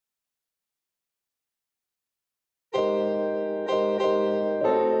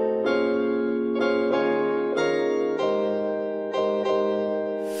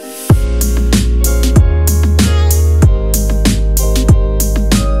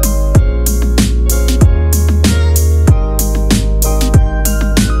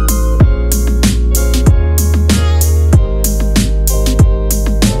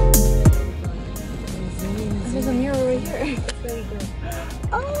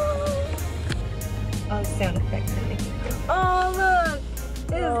Oh, sound effects. Oh, look!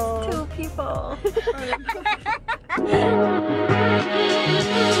 It's two people.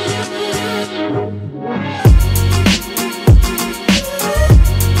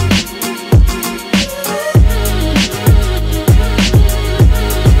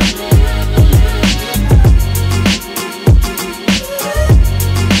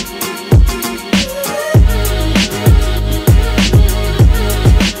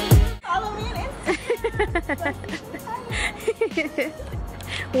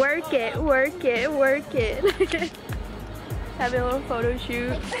 Work it, work it, work it. Having a little photo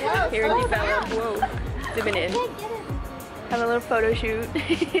shoot. Here in develop. Whoa, zooming in. Have a little photo shoot.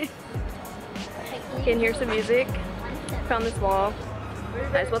 Can hear some music. Found this wall.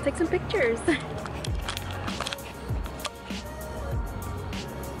 Might as well take some pictures.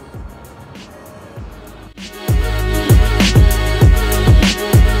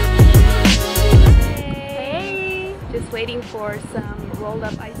 Waiting for some rolled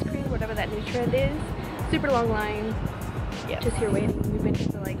up ice cream, whatever that new trend is. Super long line. Yep. Just here waiting. We've been here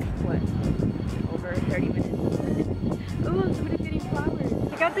for like, what, over 30 minutes. Ooh, somebody's getting flowers.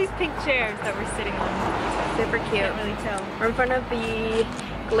 I got these pink chairs that we're sitting on. Super cute. Can't really tell. We're in front of the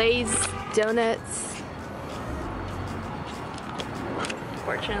glazed donuts.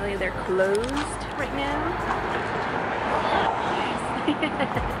 Fortunately, they're closed right now.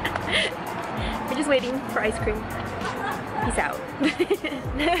 We're just waiting for ice cream. Peace out.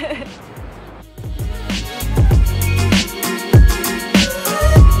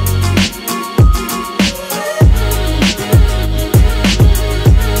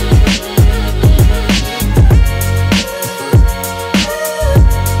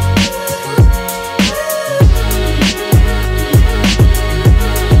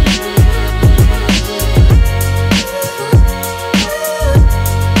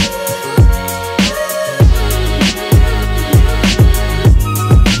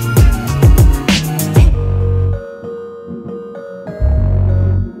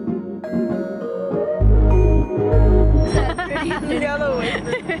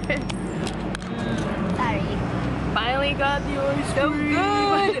 Finally got the ice cream. So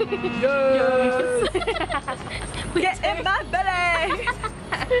good. Yes. Get in my belly.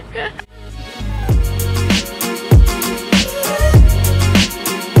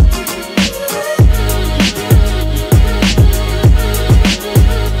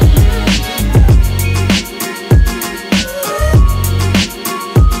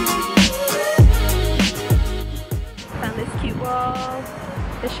 Found this cute wall.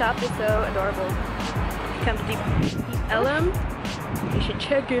 The shop is so adorable. Come to Deep Ellum, you should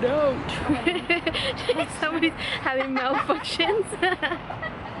check it out. Somebody's having malfunctions.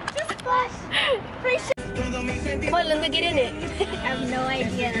 Just splash. Free shit. Come on, let me get in it. I have no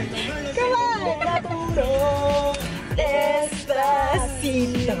idea. Come on. Despacito.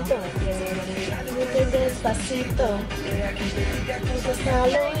 Despacito.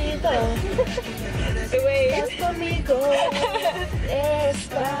 Estás conmigo.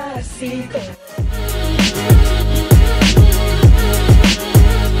 Despacito.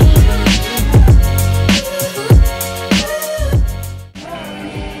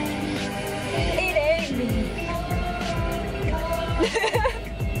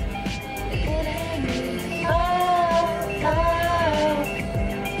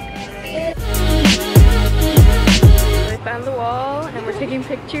 Found the wall and we're taking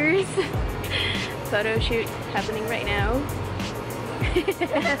pictures. Photo shoot happening right now.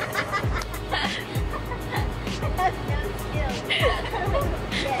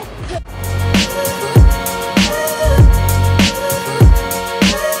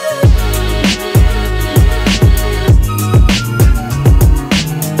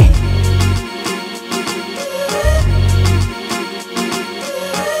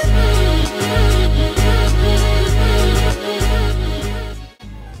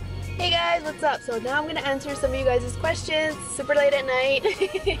 What's up? So now I'm gonna answer some of you guys' questions. Super late at night.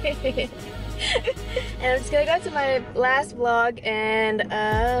 And I'm just gonna go to my last vlog and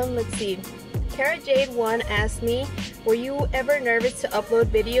let's see. Kara Jade 1 asked me, were you ever nervous to upload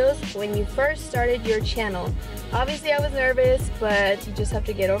videos when you first started your channel? Obviously I was nervous, but you just have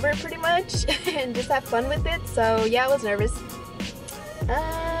to get over it pretty much and just have fun with it. So yeah, I was nervous.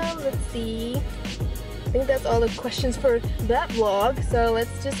 Let's see. I think that's all the questions for that vlog. So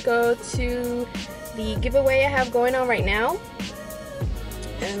let's just go to the giveaway I have going on right now.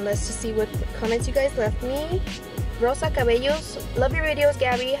 And let's just see what comments you guys left me. Rosa Cabellos, love your videos,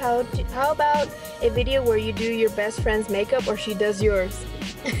 Gabby. How about a video where you do your best friend's makeup or she does yours?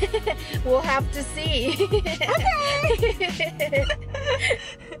 We'll have to see.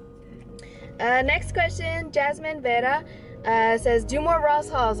 Okay. Next question, Jasmine Vera says, do more Ross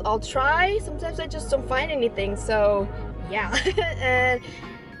hauls. I'll try. Sometimes I just don't find anything, so yeah. And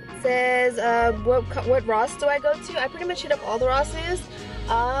says, what Ross do I go to? I pretty much hit up all the Rosses.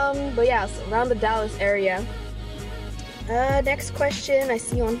 But yeah, so around the Dallas area. Next question I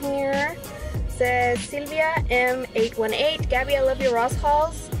see on here says, Sylvia M818, Gabby, I love your Ross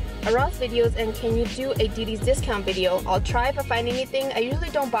hauls. Ross videos, and can you do a DD's discount video? I'll try if I find anything. I usually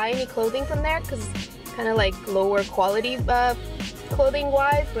don't buy any clothing from there because it's kind of like lower quality clothing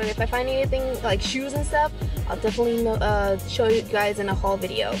wise, but if I find anything like shoes and stuff, I'll definitely show you guys in a haul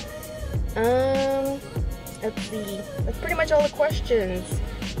video. Let's see, that's pretty much all the questions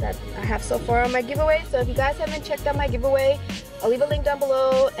that I have so far on my giveaway. So if you guys haven't checked out my giveaway, I'll leave a link down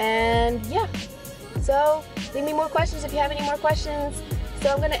below, and yeah, so leave me more questions if you have any more questions.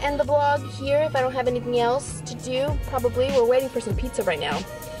 So I'm gonna end the vlog here if I don't have anything else to do. Probably. We're waiting for some pizza right now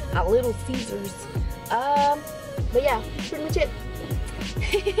at Little Caesars. But yeah, that's pretty much it.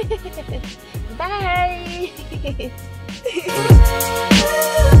 Bye.